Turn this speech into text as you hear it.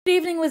Good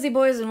evening, Lizzie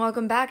boys, and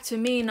welcome back to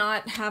me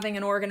not having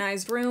an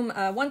organized room.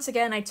 Once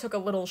again, I took a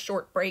little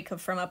short break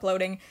from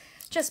uploading,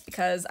 just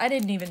because I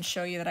didn't even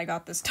show you that I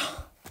got this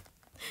doll.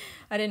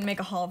 I didn't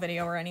make a haul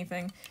video or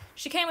anything.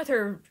 She came with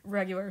her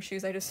regular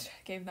shoes. I just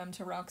gave them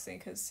to Roxy,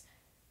 because,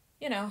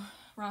 you know,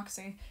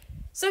 Roxy.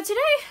 So today,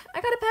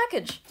 I got a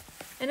package,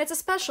 and it's a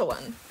special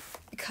one,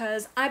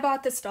 because I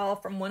bought this doll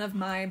from one of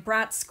my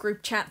Bratz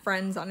group chat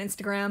friends on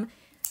Instagram.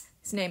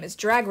 His name is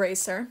Drag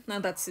Racer. Now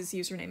that's his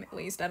username at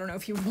least. I don't know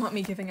if you want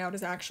me giving out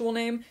his actual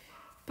name.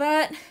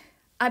 But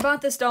I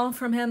bought this doll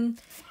from him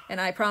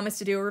and I promised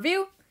to do a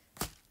review.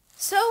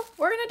 So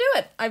we're gonna do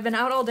it. I've been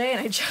out all day and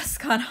I just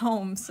got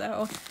home,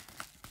 so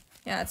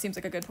yeah, it seems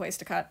like a good place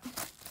to cut.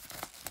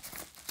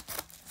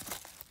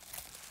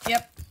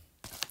 Yep.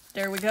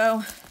 There we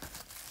go.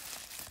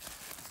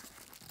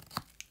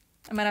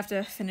 I might have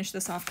to finish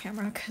this off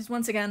camera because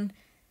once again,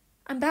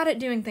 I'm bad at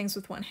doing things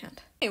with one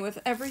hand. Okay, with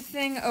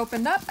everything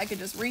opened up, I could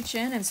just reach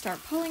in and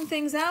start pulling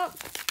things out.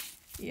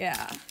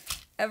 Yeah,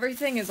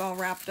 everything is all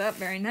wrapped up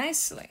very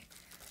nicely.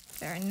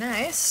 Very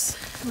nice.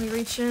 We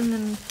reach in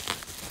and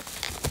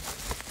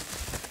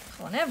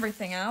pulling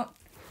everything out.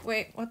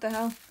 Wait, what the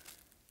hell?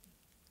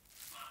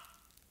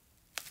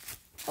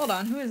 Hold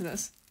on, who is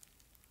this?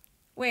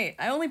 Wait,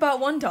 I only bought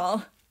one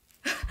doll.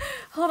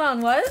 Hold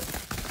on, what?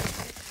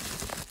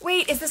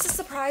 Wait, is this a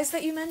surprise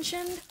that you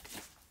mentioned?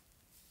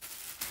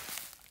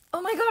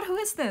 Oh my god, who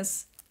is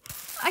this?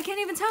 I can't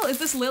even tell. Is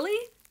this Lily?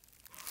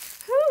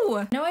 Who?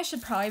 I know I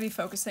should probably be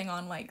focusing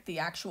on, like, the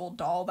actual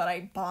doll that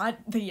I bought,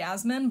 the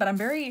Yasmin, but I'm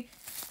very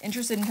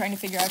interested in trying to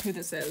figure out who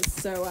this is.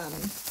 So,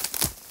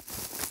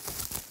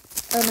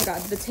 oh my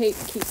god, the tape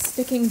keeps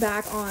sticking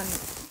back on.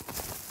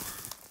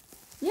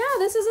 Yeah,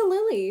 this is a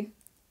Lily.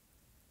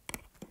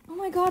 Oh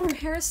my god, her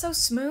hair is so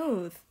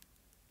smooth.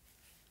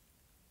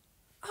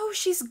 Oh,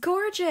 she's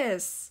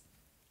gorgeous.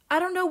 I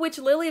don't know which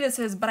Lily this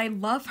is, but I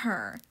love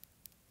her.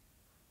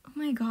 Oh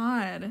my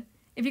god.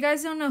 If you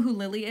guys don't know who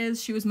Lily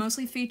is, she was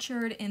mostly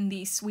featured in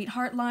the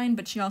Sweetheart line,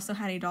 but she also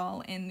had a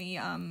doll in the,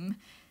 I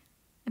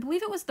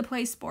believe it was the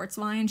Play Sports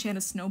line. She had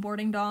a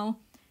snowboarding doll.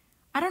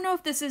 I don't know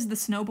if this is the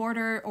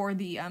Snowboarder or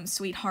the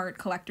Sweetheart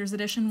Collector's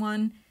Edition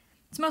one.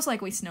 It's most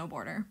likely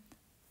Snowboarder.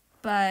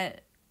 But,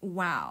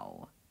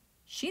 wow.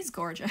 She's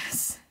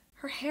gorgeous.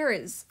 Her hair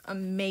is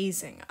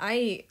amazing.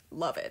 I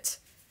love it.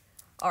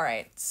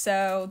 Alright,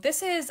 so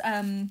this is,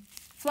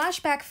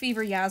 Flashback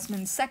Fever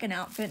Yasmin's second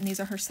outfit, and these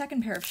are her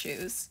second pair of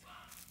shoes.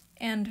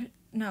 And,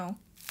 no.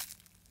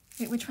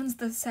 Wait, which one's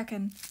the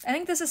second? I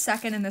think this is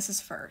second and this is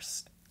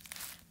first.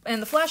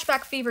 And the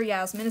Flashback Fever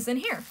Yasmin is in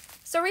here.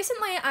 So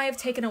recently I have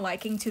taken a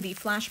liking to the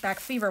Flashback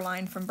Fever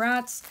line from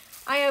Bratz.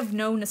 I have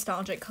no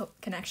nostalgic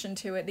connection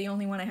to it. The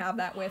only one I have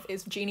that with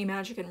is Genie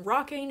Magic and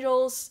Rock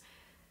Angels.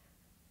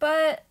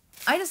 But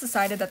I just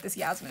decided that this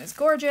Yasmin is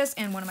gorgeous,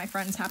 and one of my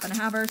friends happened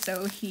to have her,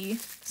 so he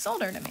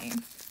sold her to me.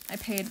 I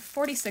paid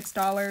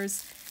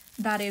 $46.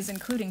 That is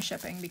including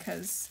shipping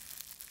because,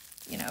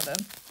 you know,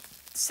 the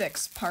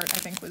 6 part, I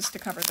think, was to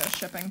cover the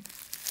shipping.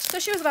 So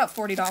she was about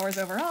 $40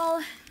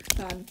 overall.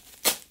 God.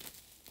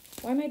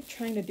 Why am I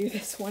trying to do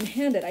this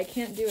one-handed? I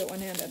can't do it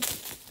one-handed.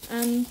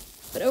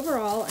 But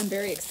overall, I'm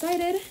very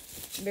excited.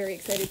 I'm very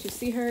excited to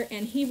see her,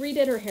 and he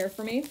redid her hair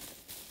for me.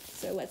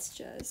 So let's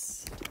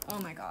just... Oh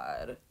my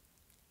god.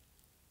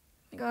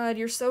 Oh my god,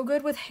 you're so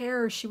good with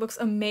hair. She looks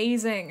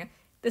amazing.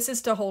 This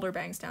is to hold her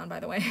bangs down, by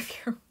the way,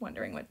 if you're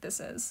wondering what this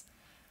is.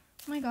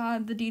 Oh my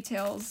god, the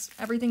details.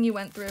 Everything you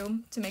went through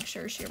to make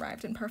sure she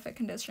arrived in perfect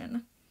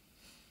condition.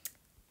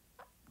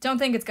 Don't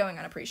think it's going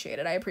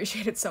unappreciated. I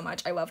appreciate it so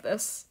much. I love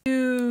this.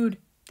 Dude,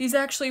 these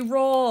actually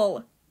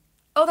roll.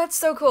 Oh, that's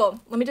so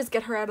cool. Let me just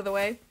get her out of the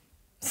way.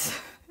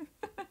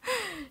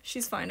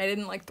 She's fine. I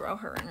didn't, like, throw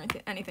her or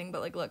anything,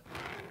 but, like, look.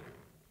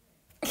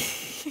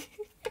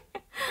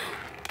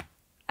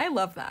 I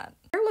love that.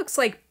 Her looks,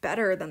 like,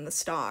 better than the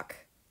stock.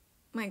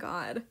 My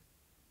god.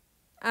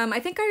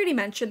 I think I already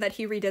mentioned that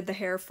he redid the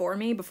hair for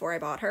me before I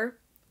bought her,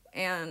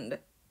 and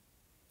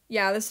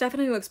yeah, this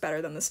definitely looks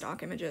better than the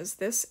stock images.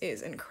 This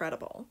is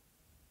incredible.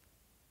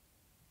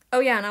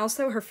 Oh yeah, and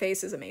also her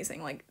face is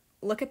amazing. Like,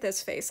 look at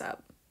this face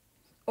up.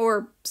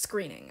 Or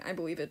screening, I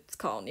believe it's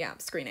called. Yeah,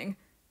 screening.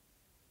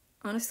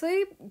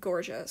 Honestly,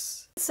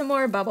 gorgeous. Some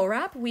more bubble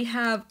wrap. We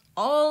have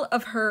all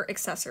of her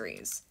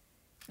accessories.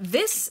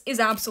 This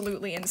is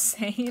absolutely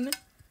insane.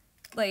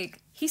 Like,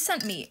 he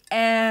sent me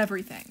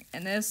everything,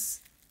 and this,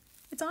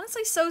 it's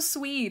honestly so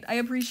sweet. I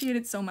appreciate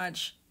it so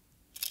much.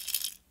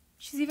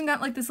 She's even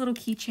got, like, this little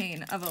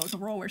keychain of a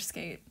roller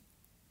skate.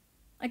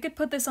 I could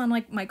put this on,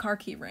 like, my car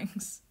key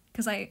rings,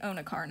 because I own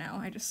a car now.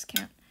 I just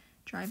can't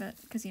drive it,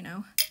 because, you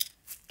know,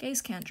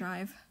 gays can't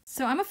drive.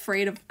 So I'm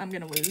afraid I'm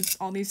gonna lose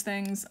all these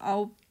things.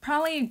 I'll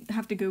probably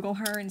have to Google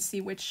her and see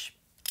which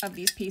of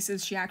these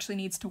pieces she actually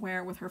needs to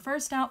wear with her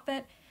first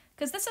outfit,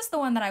 because this is the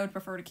one that I would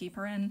prefer to keep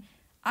her in.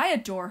 I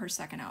adore her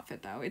second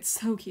outfit, though. It's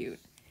so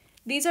cute.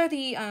 These are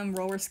the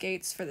roller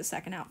skates for the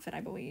second outfit, I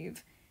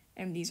believe,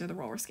 and these are the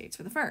roller skates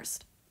for the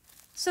first.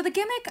 So the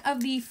gimmick of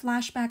the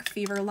Flashback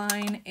Fever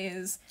line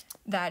is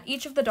that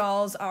each of the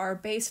dolls are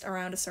based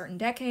around a certain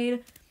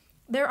decade.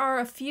 There are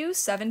a few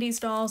 70s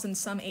dolls and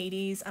some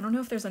 80s. I don't know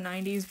if there's a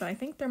 90s, but I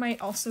think there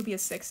might also be a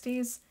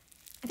 60s.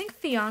 I think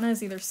Fiona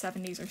is either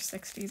 70s or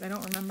 60s, I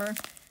don't remember.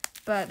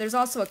 But there's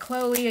also a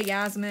Chloe, a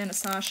Yasmin, a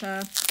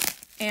Sasha,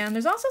 and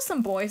there's also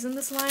some boys in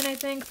this line, I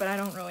think, but I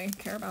don't really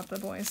care about the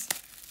boys.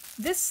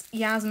 This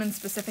Yasmin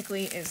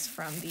specifically is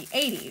from the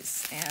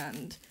 80s,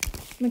 and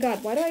oh my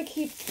god, why do I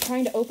keep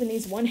trying to open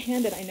these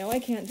one-handed? I know I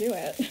can't do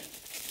it.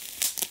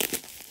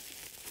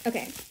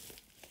 Okay,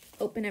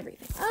 open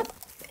everything up,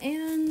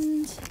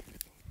 and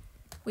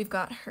we've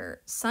got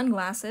her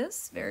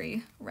sunglasses,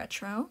 very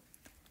retro.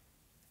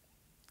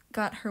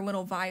 Got her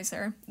little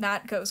visor.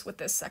 That goes with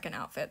this second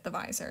outfit, the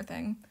visor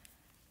thing.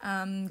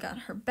 Got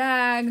her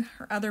bag,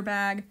 her other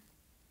bag.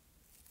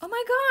 Oh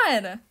my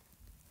god!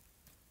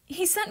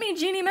 He sent me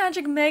Genie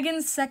Magic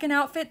Megan's second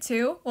outfit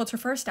too? Well, it's her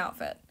first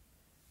outfit.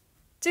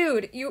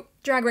 Dude, you,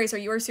 Drag Racer,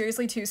 you are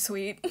seriously too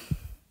sweet.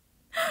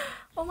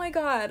 Oh my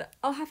god.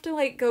 I'll have to,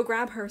 like, go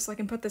grab her so I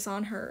can put this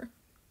on her.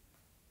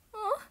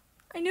 Oh,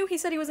 I knew he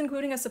said he was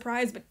including a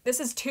surprise, but this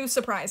is 2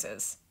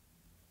 surprises.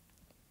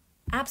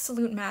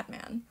 Absolute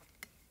madman.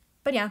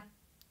 But yeah,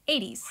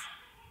 80s.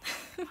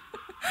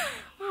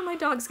 Oh, my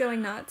dog's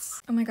going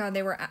nuts. Oh my god,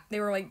 they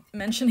were like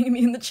mentioning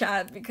me in the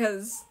chat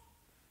because,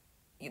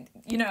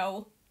 you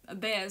know,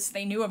 this,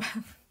 they knew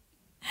about,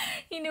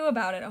 he knew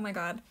about it, oh my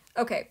god.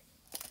 Okay,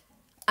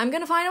 I'm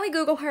gonna finally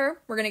Google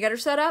her, we're gonna get her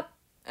set up,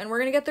 and we're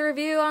gonna get the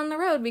review on the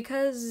road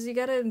because you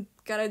gotta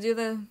do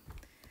the,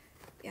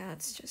 yeah,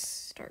 let's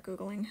just start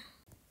Googling.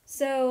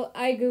 So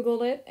I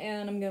Googled it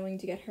and I'm going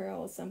to get her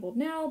all assembled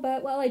now,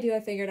 but while I do, I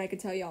figured I could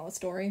tell you all a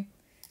story.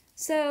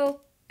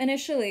 So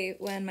initially,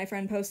 when my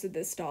friend posted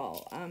this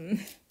doll,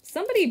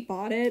 somebody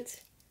bought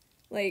it.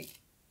 Like,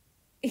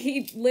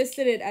 he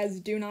listed it as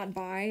do not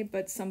buy,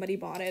 but somebody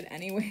bought it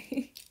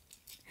anyway.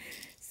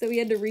 So we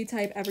had to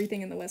retype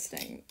everything in the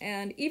listing.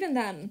 And even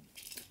then,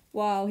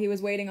 while he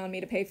was waiting on me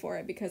to pay for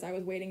it, because I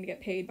was waiting to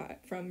get paid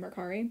from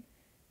Mercari,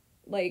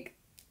 like,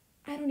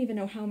 I don't even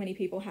know how many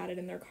people had it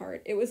in their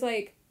cart. It was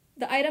like,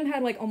 the item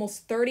had like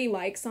almost 30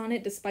 likes on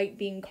it despite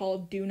being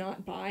called do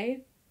not buy.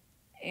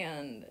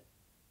 And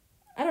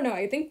I don't know,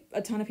 I think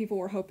a ton of people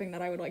were hoping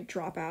that I would like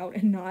drop out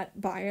and not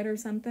buy it or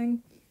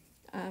something.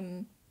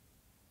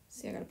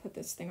 See, I gotta put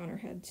this thing on her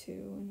head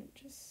too, and it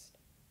just,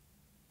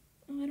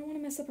 oh, I don't want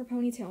to mess up her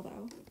ponytail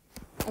though.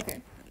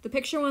 Okay, the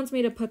picture wants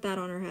me to put that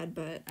on her head,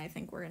 but I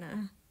think we're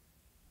gonna,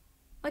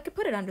 I could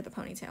put it under the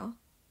ponytail.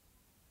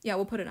 Yeah,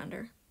 we'll put it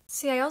under.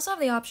 See, I also have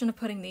the option of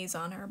putting these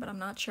on her, but I'm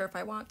not sure if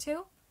I want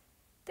to.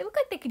 They look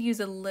like they could use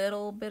a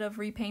little bit of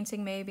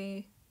repainting,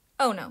 maybe.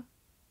 Oh, no.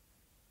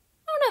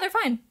 Oh, no, they're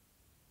fine.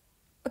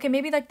 Okay,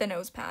 maybe, like, the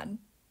nose pad.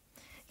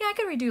 Yeah, I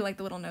could redo, like,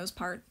 the little nose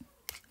part.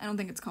 I don't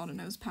think it's called a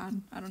nose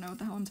pad. I don't know what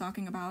the hell I'm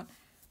talking about.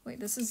 Wait,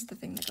 this is the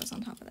thing that goes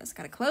on top of this.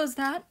 Gotta close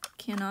that.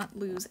 Cannot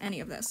lose any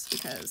of this,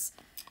 because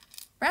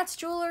Bratz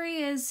jewelry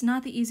is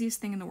not the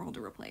easiest thing in the world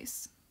to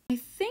replace. I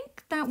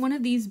think that one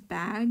of these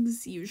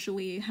bags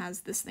usually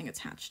has this thing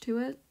attached to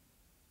it.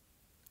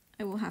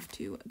 I will have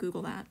to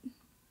Google that.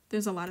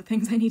 There's a lot of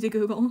things I need to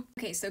Google.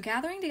 Okay, so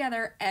gathering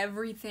together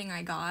everything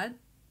I got,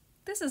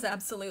 this is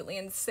absolutely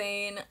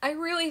insane. I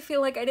really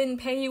feel like I didn't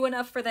pay you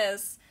enough for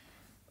this.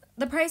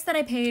 The price that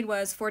I paid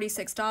was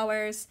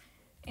 $46,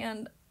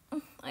 and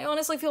I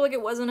honestly feel like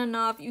it wasn't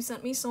enough. You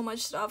sent me so much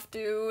stuff,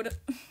 dude.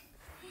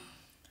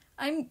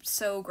 I'm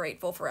so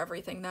grateful for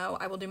everything, though.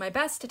 I will do my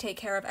best to take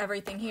care of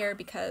everything here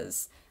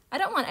because I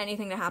don't want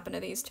anything to happen to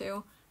these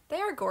two.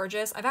 They are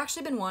gorgeous. I've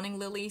actually been wanting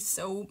Lily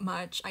so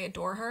much. I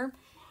adore her.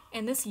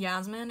 And this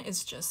Yasmin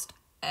is just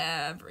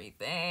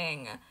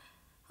everything.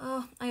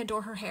 Oh, I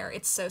adore her hair.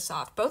 It's so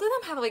soft. Both of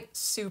them have, like,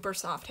 super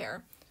soft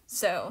hair.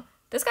 So,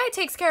 this guy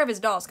takes care of his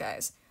dolls,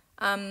 guys.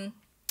 I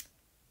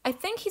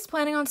think he's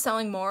planning on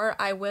selling more.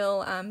 I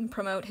will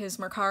promote his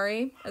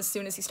Mercari as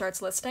soon as he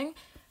starts listing.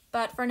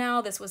 But for now,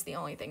 this was the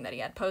only thing that he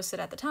had posted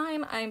at the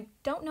time. I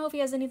don't know if he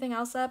has anything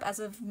else up as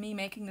of me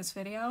making this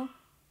video.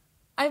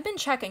 I've been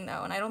checking,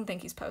 though, and I don't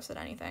think he's posted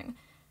anything.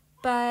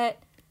 But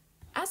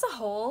as a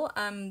whole,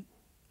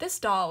 this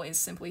doll is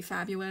simply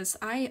fabulous.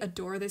 I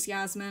adore this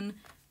Yasmin.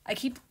 I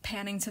keep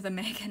panning to the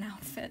Megan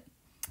outfit.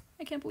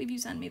 I can't believe you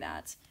sent me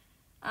that.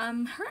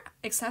 Her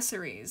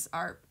accessories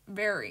are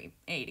very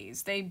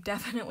 80s. They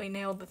definitely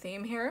nailed the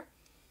theme here.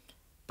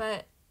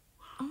 But,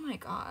 oh my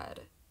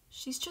god.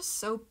 She's just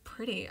so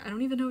pretty. I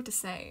don't even know what to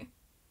say.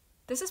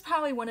 This is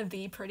probably one of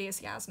the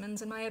prettiest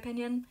Yasmins in my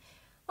opinion.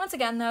 Once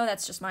again, though,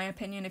 that's just my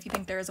opinion. If you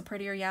think there is a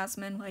prettier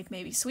Yasmin, like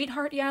maybe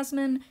Sweetheart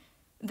Yasmin,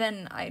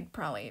 then I'd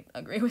probably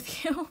agree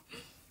with you.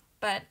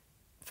 But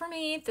for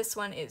me, this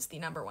one is the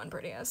 #1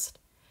 prettiest.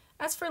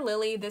 As for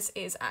Lily, this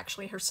is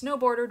actually her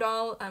snowboarder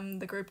doll.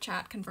 The group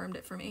chat confirmed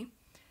it for me.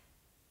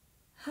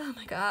 Oh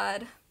my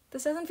god.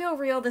 This doesn't feel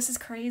real. This is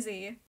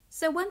crazy.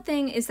 So one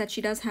thing is that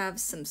she does have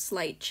some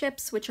slight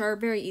chips, which are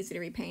very easy to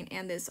repaint,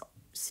 and this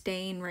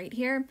stain right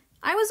here.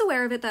 I was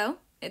aware of it, though.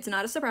 It's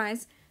not a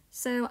surprise.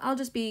 So I'll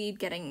just be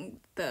getting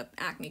the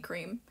acne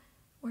cream.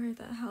 Where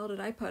the hell did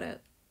I put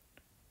it?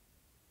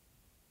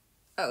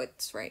 Oh,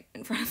 it's right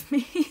in front of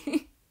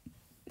me.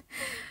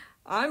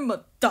 I'm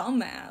a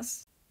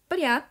dumbass. But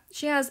yeah,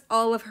 she has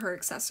all of her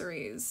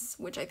accessories,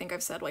 which I think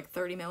I've said like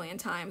 30 million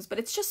times, but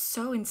it's just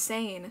so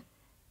insane.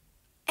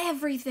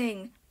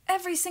 Everything.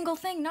 Every single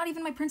thing. Not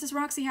even my Princess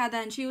Roxy had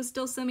that, and she was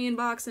still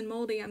semi-in-box and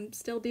moldy. I'm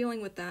still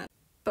dealing with that.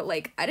 But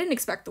like, I didn't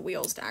expect the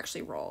wheels to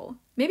actually roll.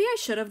 Maybe I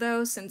should have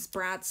though, since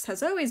Bratz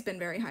has always been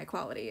very high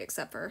quality,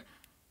 except for,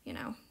 you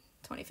know,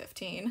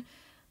 2015.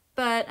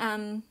 But,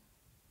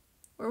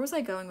 where was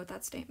I going with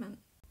that statement?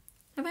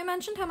 Have I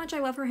mentioned how much I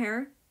love her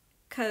hair?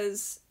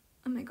 'Cause,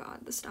 oh my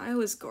god, the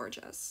style is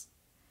gorgeous.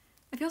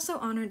 I feel so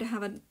honored to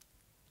have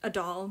a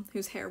doll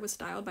whose hair was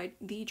styled by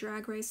The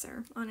Drag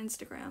Racer on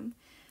Instagram.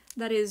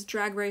 That is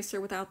Drag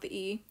Racer without the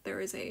E. There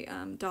is a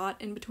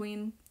dot in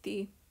between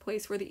the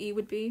place where the E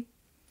would be.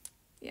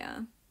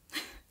 Yeah.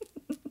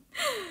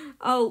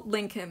 I'll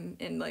link him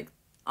in, like,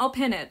 I'll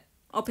pin it.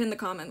 I'll pin the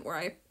comment where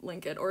I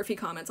link it, or if he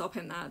comments, I'll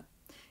pin that.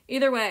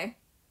 Either way,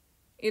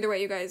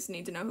 you guys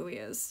need to know who he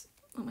is.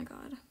 Oh my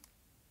god.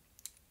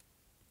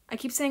 I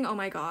keep saying oh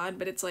my god,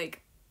 but it's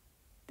like,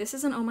 this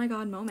is an oh my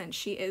god moment.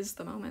 She is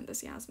the moment.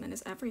 This Yasmin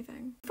is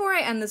everything. Before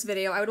I end this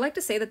video, I would like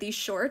to say that these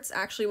shorts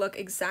actually look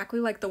exactly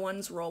like the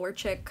ones Roller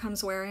Chick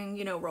comes wearing.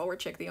 You know, Roller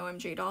Chick, the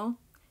OMG doll.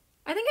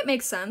 I think it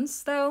makes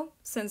sense, though,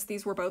 since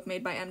these were both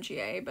made by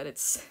MGA, but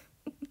it's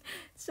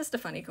it's just a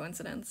funny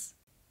coincidence.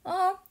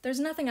 Oh, there's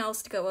nothing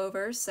else to go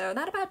over, so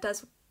that about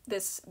does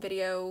this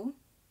video.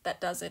 That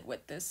does it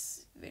with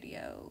this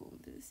video.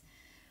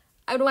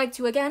 I would like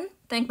to, again,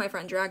 thank my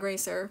friend Drag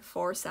Racer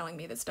for selling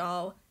me this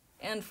doll,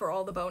 and for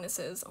all the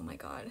bonuses. Oh my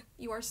god,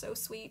 you are so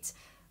sweet.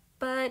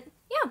 But,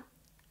 yeah,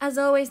 as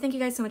always, thank you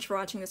guys so much for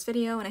watching this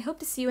video, and I hope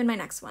to see you in my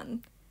next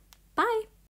one. Bye!